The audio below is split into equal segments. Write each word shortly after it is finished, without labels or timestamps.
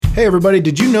Hey everybody,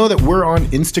 did you know that we're on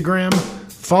Instagram?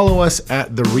 Follow us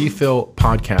at The Refill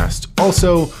Podcast.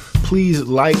 Also, please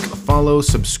like, follow,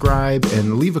 subscribe,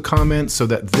 and leave a comment so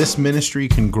that this ministry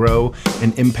can grow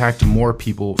and impact more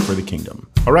people for the kingdom.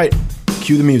 All right,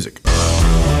 cue the music.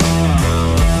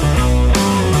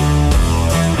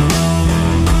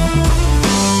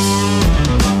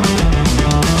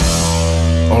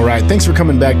 All right, thanks for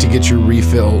coming back to get your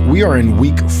refill. We are in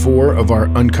week 4 of our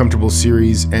Uncomfortable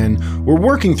series, and we're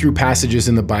working through passages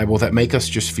in the Bible that make us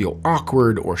just feel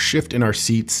awkward or shift in our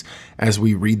seats as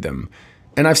we read them.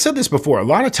 And I've said this before, a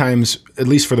lot of times, at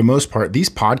least for the most part, these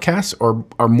podcasts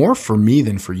are more for me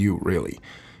than for you, really.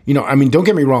 You know, I mean, don't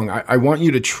get me wrong. I want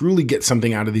you to truly get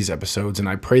something out of these episodes, and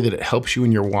I pray that it helps you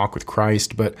in your walk with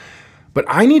Christ. But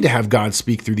I need to have God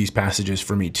speak through these passages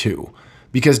for me too.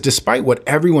 Because despite what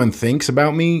everyone thinks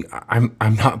about me, I'm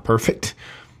not perfect.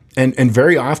 And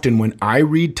very often when I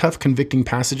read tough, convicting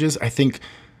passages, I think,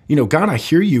 you know, God, I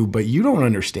hear you, but you don't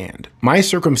understand. My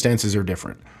circumstances are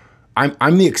different.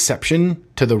 I'm the exception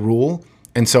to the rule,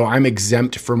 and so I'm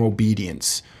exempt from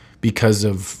obedience because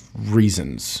of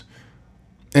reasons.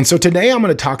 And so today I'm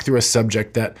going to talk through a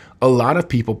subject that a lot of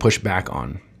people push back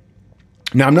on.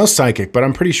 Now, I'm no psychic, but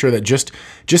I'm pretty sure that just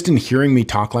in hearing me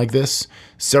talk like this,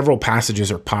 several passages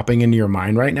are popping into your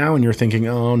mind right now, and you're thinking,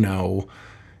 oh no,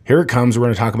 here it comes. We're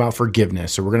going to talk about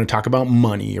forgiveness, or we're going to talk about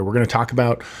money, or we're going to talk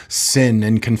about sin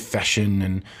and confession,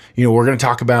 and we're going to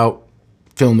talk about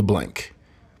fill in the blank.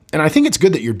 And I think it's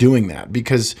good that you're doing that,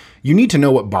 because you need to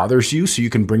know what bothers you so you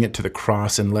can bring it to the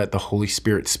cross and let the Holy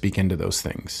Spirit speak into those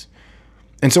things.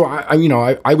 And so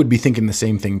I would be thinking the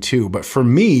same thing too. But for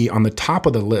me, on the top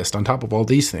of the list, on top of all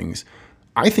these things,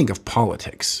 I think of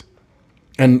politics.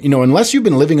 And, unless you've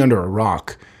been living under a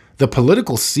rock, the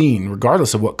political scene,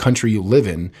 regardless of what country you live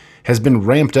in, has been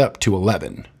ramped up to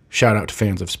 11. Shout out to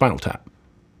fans of Spinal Tap.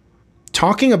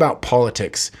 Talking about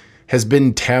politics has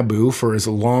been taboo for as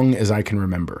long as I can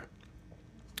remember.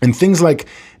 And things like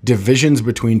divisions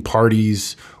between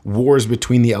parties, wars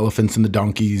between the elephants and the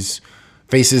donkeys,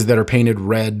 faces that are painted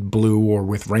red, blue, or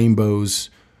with rainbows,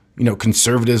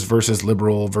 conservatives versus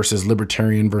liberal versus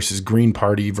libertarian versus Green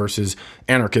Party versus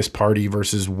anarchist party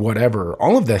versus whatever.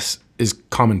 All of this is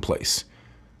commonplace.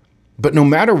 But no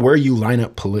matter where you line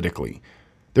up politically,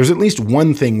 there's at least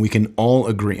one thing we can all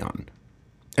agree on.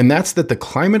 And that's that the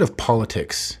climate of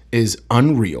politics is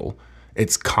unreal,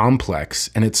 it's complex,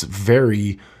 and it's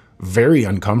very, very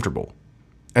uncomfortable.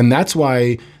 And that's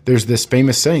why there's this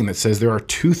famous saying that says there are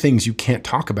 2 things you can't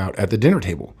talk about at the dinner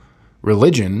table: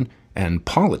 religion and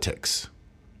politics.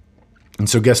 And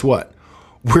so guess what?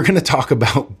 We're going to talk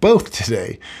about both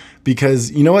today,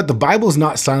 because you know what? The Bible's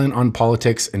not silent on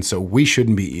politics, and so we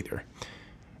shouldn't be either.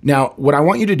 Now, what I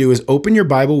want you to do is open your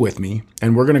Bible with me,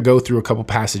 and we're going to go through a couple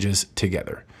passages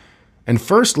together. And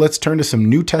first, let's turn to some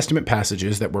New Testament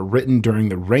passages that were written during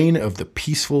the reign of the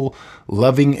peaceful,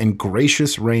 loving, and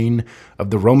gracious reign of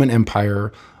the Roman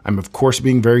Empire. I'm, of course,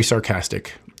 being very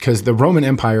sarcastic, because the Roman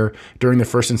Empire during the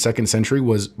 1st and 2nd century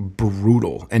was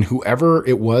brutal, and whoever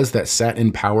it was that sat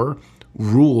in power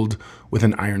ruled with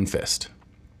an iron fist.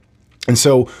 And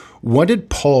so, what did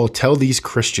Paul tell these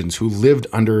Christians who lived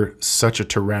under such a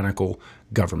tyrannical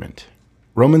government?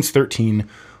 Romans 13,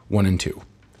 1 and 2.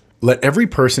 Let every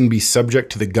person be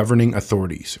subject to the governing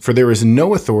authorities, for there is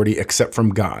no authority except from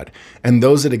God, and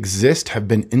those that exist have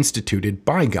been instituted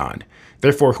by God.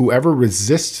 Therefore, whoever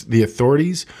resists the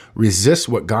authorities resists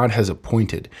what God has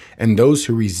appointed, and those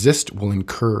who resist will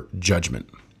incur judgment.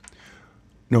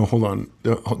 No, hold on.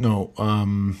 No,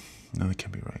 that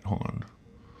can't be right. Hold on.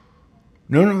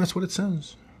 No, that's what it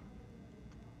says.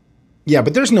 Yeah,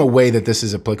 but there's no way that this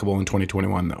is applicable in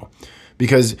 2021, though.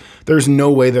 Because there's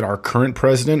no way that our current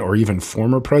president or even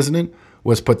former president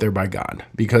was put there by God.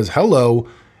 Because, hello,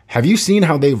 have you seen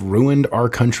how they've ruined our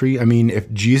country? I mean,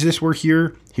 if Jesus were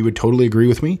here, he would totally agree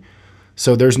with me.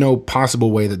 So there's no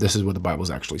possible way that this is what the Bible's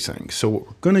actually saying. So what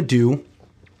we're going to do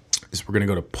is we're going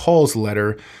to go to Paul's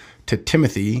letter to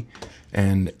Timothy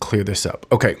and clear this up.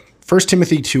 Okay, 1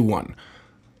 Timothy 2:1.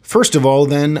 First of all,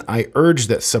 then, I urge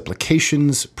that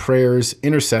supplications, prayers,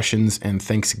 intercessions, and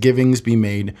thanksgivings be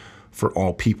made for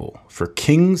all people, for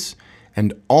kings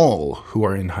and all who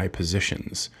are in high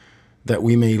positions, that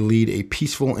we may lead a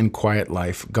peaceful and quiet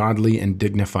life, godly and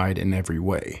dignified in every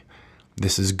way.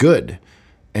 This is good,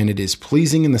 and it is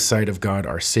pleasing in the sight of God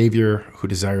our Savior, who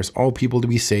desires all people to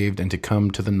be saved and to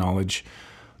come to the knowledge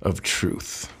of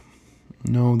truth.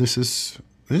 No, this is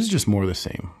just more of the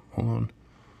same. Hold on.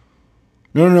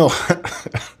 No.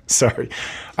 Sorry.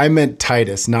 I meant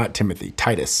Titus, not Timothy.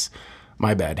 Titus.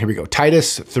 My bad. Here we go.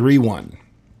 Titus 3:1.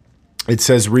 It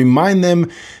says, remind them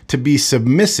to be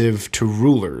submissive to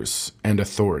rulers and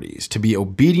authorities, to be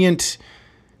obedient,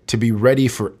 to be ready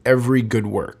for every good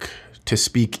work, to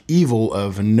speak evil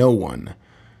of no one,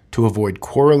 to avoid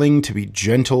quarreling, to be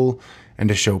gentle, and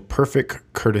to show perfect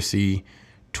courtesy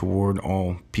toward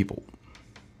all people.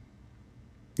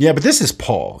 Yeah, but this is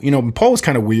Paul. Paul was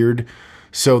kind of weird.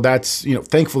 So that's,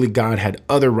 thankfully God had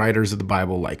other writers of the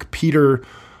Bible like Peter.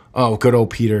 Oh, good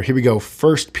old Peter. Here we go.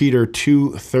 1 Peter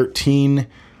 2:13.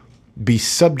 Be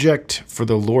subject for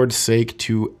the Lord's sake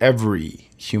to every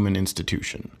human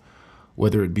institution,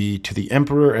 whether it be to the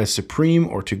emperor as supreme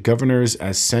or to governors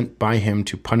as sent by him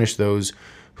to punish those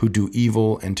who do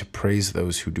evil and to praise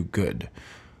those who do good.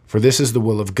 For this is the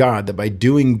will of God, that by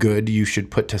doing good you should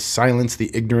put to silence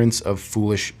the ignorance of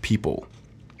foolish people.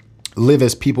 Live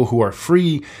as people who are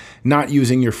free, not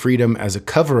using your freedom as a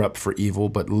cover-up for evil,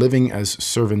 but living as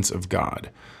servants of God.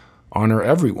 Honor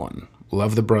everyone.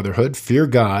 Love the brotherhood. Fear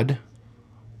God.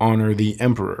 Honor the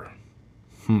emperor.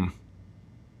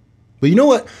 But you know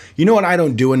what? I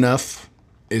don't do enough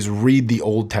is read the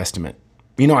Old Testament.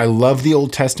 I love the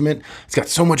Old Testament. It's got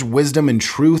so much wisdom and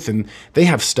truth, and they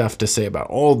have stuff to say about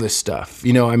all this stuff.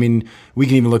 We can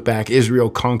even look back.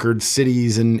 Israel conquered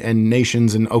cities and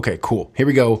nations, and okay, cool. Here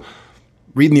we go.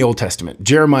 Reading the Old Testament.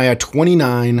 Jeremiah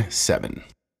 29:7.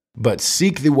 But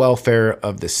seek the welfare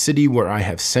of the city where I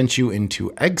have sent you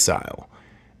into exile,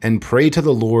 and pray to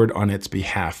the Lord on its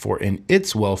behalf, for in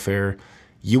its welfare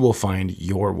you will find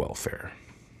your welfare.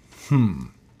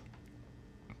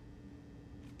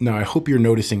 Now, I hope you're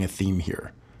noticing a theme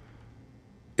here,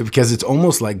 because it's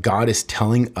almost like God is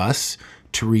telling us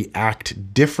to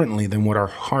react differently than what our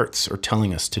hearts are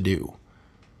telling us to do.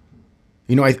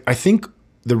 I think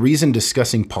the reason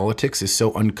discussing politics is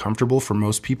so uncomfortable for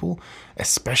most people,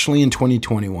 especially in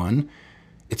 2021,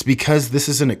 it's because this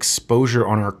is an exposure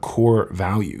on our core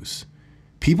values.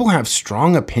 People have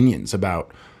strong opinions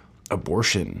about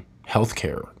abortion,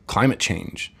 healthcare, climate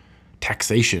change,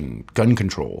 taxation, gun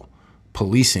control,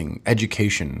 policing,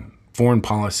 education, foreign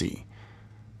policy,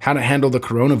 how to handle the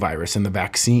coronavirus and the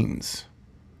vaccines.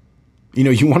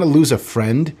 You want to lose a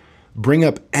friend? Bring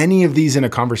up any of these in a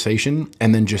conversation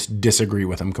and then just disagree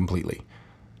with them completely.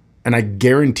 And I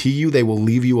guarantee you they will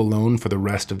leave you alone for the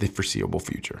rest of the foreseeable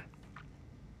future.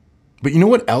 But you know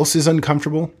what else is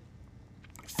uncomfortable?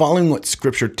 Following what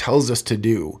Scripture tells us to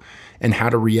do and how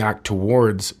to react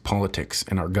towards politics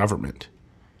and our government.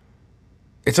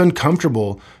 It's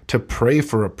uncomfortable to pray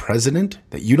for a president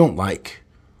that you don't like,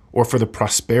 or for the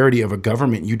prosperity of a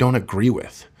government you don't agree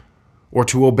with, or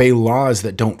to obey laws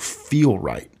that don't feel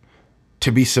right,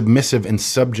 to be submissive and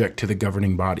subject to the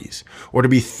governing bodies, or to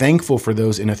be thankful for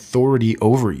those in authority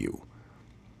over you,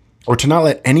 or to not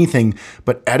let anything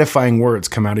but edifying words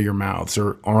come out of your mouths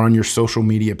or on your social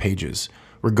media pages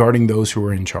regarding those who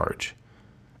are in charge.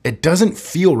 It doesn't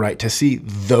feel right to see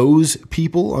those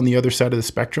people on the other side of the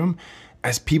spectrum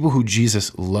as people who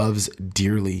Jesus loves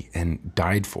dearly and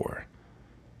died for.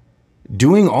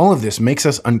 Doing all of this makes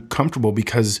us uncomfortable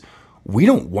because we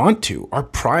don't want to. Our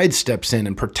pride steps in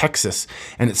and protects us,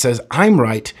 and it says, I'm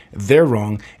right, they're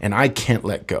wrong, and I can't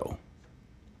let go.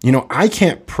 I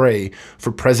can't pray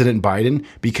for President Biden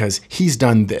because he's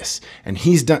done this, and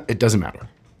it doesn't matter.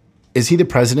 Is he the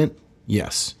president?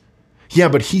 Yes. Yeah,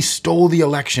 but he stole the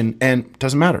election, and it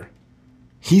doesn't matter.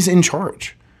 He's in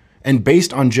charge. And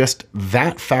based on just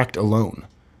that fact alone,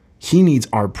 he needs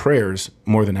our prayers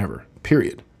more than ever,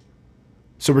 period.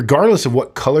 So regardless of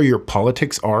what color your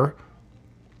politics are,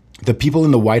 the people in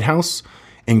the White House,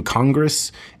 in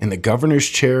Congress, in the governor's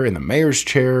chair, in the mayor's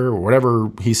chair, or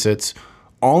whatever he sits,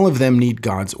 all of them need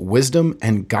God's wisdom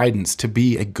and guidance to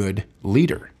be a good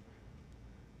leader.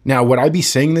 Now, would I be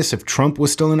saying this if Trump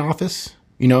was still in office?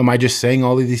 Am I just saying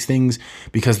all of these things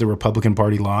because the Republican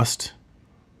Party lost?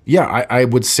 Yeah, I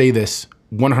would say this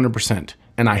 100%,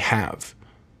 and I have.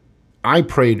 I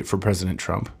prayed for President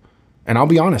Trump, and I'll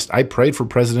be honest, I prayed for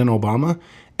President Obama,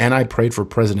 and I prayed for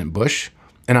President Bush,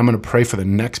 and I'm going to pray for the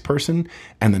next person,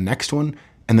 and the next one,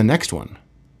 and the next one,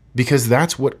 because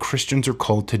that's what Christians are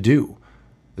called to do.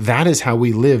 That is how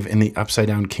we live in the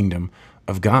upside-down kingdom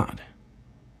of God.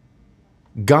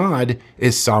 God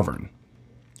is sovereign,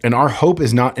 and our hope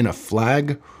is not in a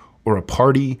flag or a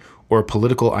party or a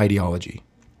political ideology.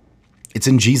 It's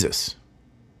in Jesus.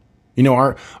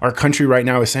 Our country right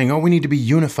now is saying, we need to be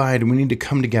unified and we need to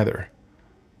come together.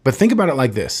 But think about it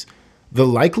like this. The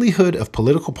likelihood of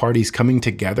political parties coming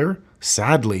together,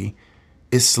 sadly,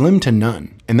 is slim to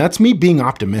none. And that's me being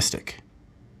optimistic.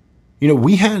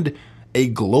 We had a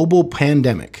global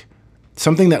pandemic,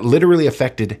 something that literally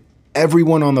affected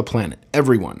everyone on the planet,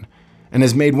 everyone. and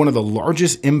has made one of the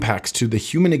largest impacts to the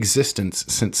human existence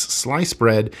since sliced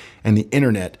bread and the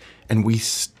internet, and we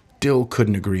still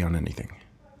couldn't agree on anything.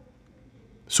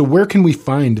 So where can we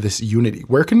find this unity?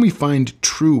 Where can we find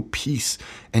true peace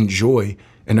and joy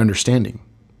and understanding?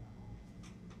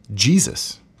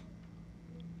 Jesus.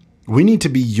 We need to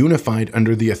be unified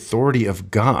under the authority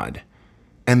of God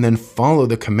and then follow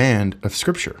the command of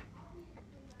Scripture.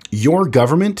 Your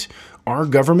government, our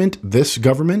government, this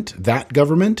government, that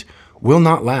government will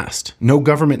not last. No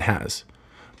government has.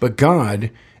 But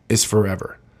God is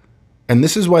forever. And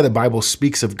this is why the Bible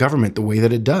speaks of government the way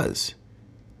that it does.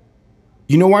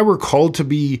 You know why we're called to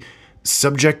be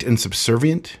subject and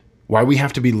subservient? Why we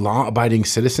have to be law-abiding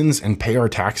citizens and pay our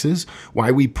taxes?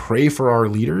 Why we pray for our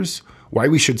leaders? Why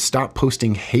we should stop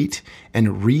posting hate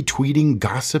and retweeting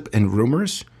gossip and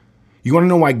rumors? You want to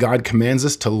know why God commands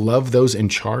us to love those in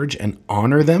charge and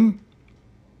honor them?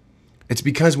 It's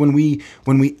because when we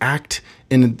act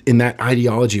in that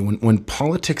ideology, when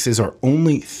politics is our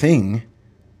only thing,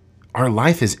 our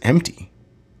life is empty.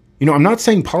 You know, I'm not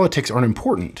saying politics aren't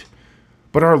important,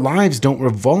 but our lives don't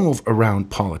revolve around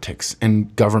politics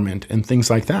and government and things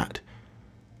like that.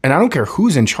 And I don't care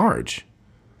who's in charge.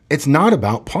 It's not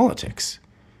about politics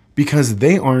because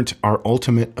they aren't our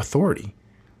ultimate authority.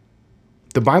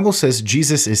 The Bible says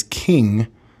Jesus is King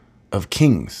of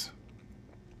Kings.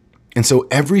 And so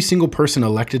every single person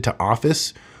elected to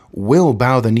office will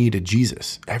bow the knee to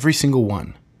Jesus, every single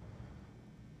one.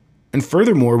 And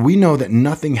furthermore, we know that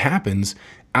nothing happens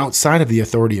outside of the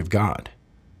authority of God.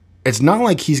 It's not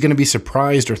like he's going to be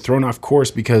surprised or thrown off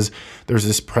course because there's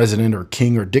this president or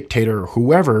king or dictator or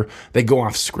whoever, they go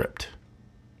off script.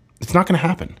 It's not going to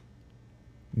happen.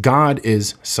 God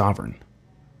is sovereign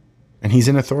and he's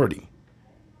in authority.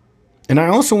 And I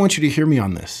also want you to hear me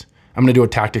on this. I'm going to do a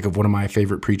tactic of one of my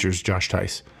favorite preachers, Josh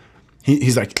Tice.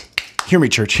 He's like, hear me,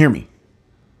 church, hear me.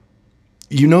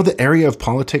 You know the area of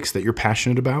politics that you're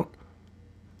passionate about?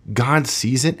 God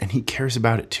sees it and he cares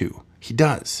about it too. He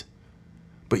does.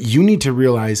 But you need to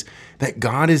realize that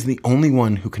God is the only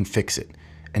one who can fix it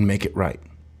and make it right.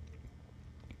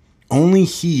 Only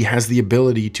he has the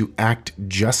ability to act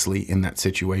justly in that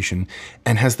situation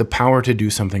and has the power to do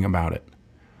something about it.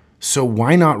 So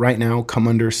why not right now come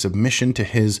under submission to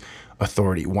his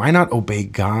authority? Why not obey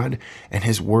God and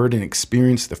his word and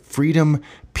experience the freedom,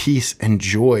 peace, and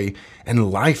joy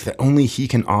and life that only he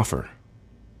can offer?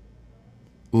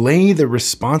 Lay the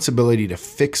responsibility to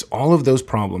fix all of those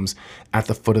problems at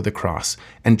the foot of the cross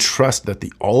and trust that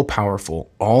the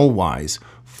all-powerful, all-wise,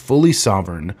 fully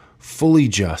sovereign, fully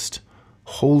just,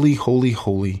 holy, holy,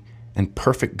 holy, and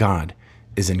perfect God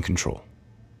is in control.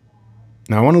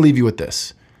 Now, I want to leave you with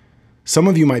this. Some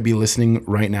of you might be listening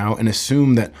right now and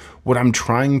assume that what I'm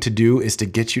trying to do is to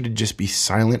get you to just be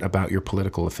silent about your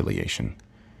political affiliation.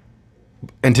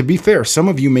 And to be fair, some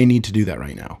of you may need to do that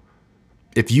right now.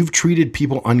 If you've treated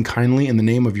people unkindly in the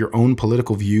name of your own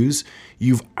political views,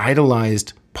 you've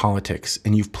idolized politics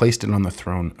and you've placed it on the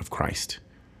throne of Christ.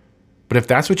 But if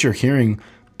that's what you're hearing,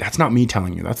 that's not me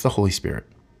telling you, that's the Holy Spirit.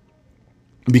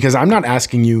 Because I'm not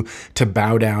asking you to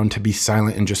bow down, to be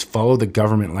silent, and just follow the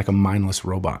government like a mindless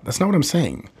robot. That's not what I'm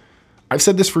saying. I've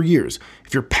said this for years.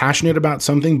 If you're passionate about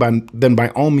something, then by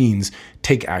all means,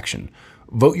 take action.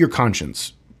 Vote your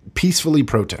conscience. Peacefully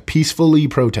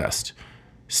protest.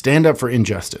 Stand up for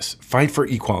injustice. Fight for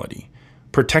equality.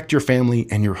 Protect your family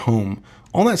and your home.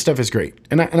 All that stuff is great.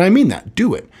 And I mean that.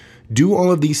 Do it. Do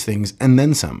all of these things and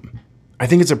then some. I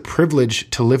think it's a privilege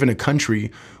to live in a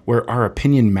country where our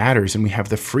opinion matters and we have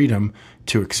the freedom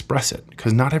to express it,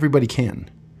 because not everybody can.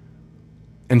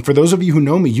 And for those of you who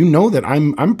know me, you know that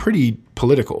I'm pretty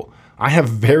political. I have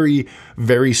very,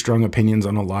 very strong opinions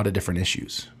on a lot of different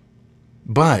issues.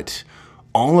 But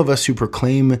all of us who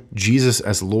proclaim Jesus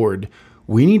as Lord,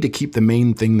 we need to keep the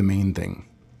main thing the main thing.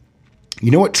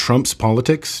 You know what trumps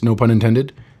politics, no pun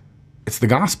intended? It's the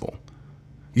gospel.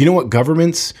 You know what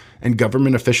governments and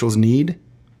government officials need?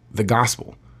 The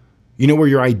gospel. You know where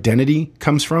your identity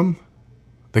comes from?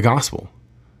 The gospel.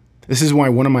 This is why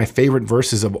one of my favorite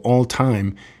verses of all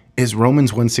time is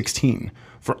Romans 1:16.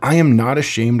 For I am not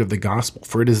ashamed of the gospel,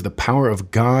 for it is the power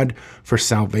of God for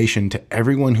salvation to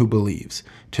everyone who believes,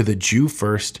 to the Jew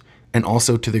first and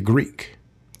also to the Greek,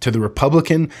 to the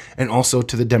Republican and also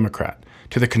to the Democrat,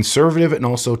 to the conservative and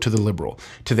also to the liberal,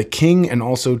 to the king and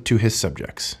also to his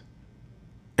subjects.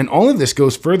 And all of this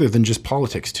goes further than just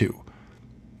politics too,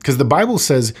 because the Bible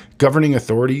says governing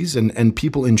authorities and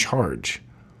people in charge.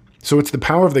 So it's the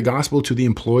power of the gospel to the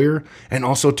employer and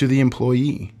also to the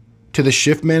employee, to the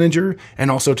shift manager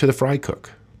and also to the fry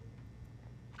cook.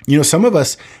 You know, some of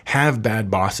us have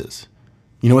bad bosses.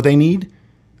 You know what they need?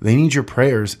 They need your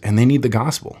prayers and they need the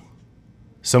gospel.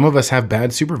 Some of us have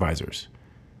bad supervisors.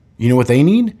 You know what they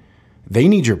need? They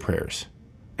need your prayers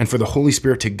and for the Holy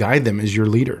Spirit to guide them as your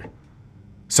leader.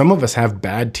 Some of us have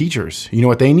bad teachers. You know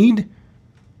what they need?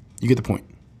 You get the point.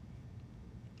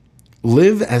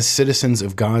 Live as citizens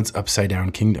of God's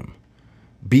upside-down kingdom.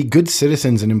 Be good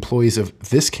citizens and employees of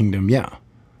this kingdom, yeah.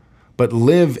 But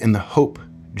live in the hope,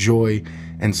 joy,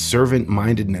 and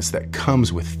servant-mindedness that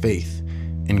comes with faith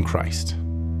in Christ.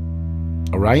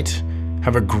 All right?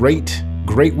 Have a great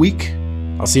week.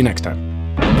 I'll see you next time.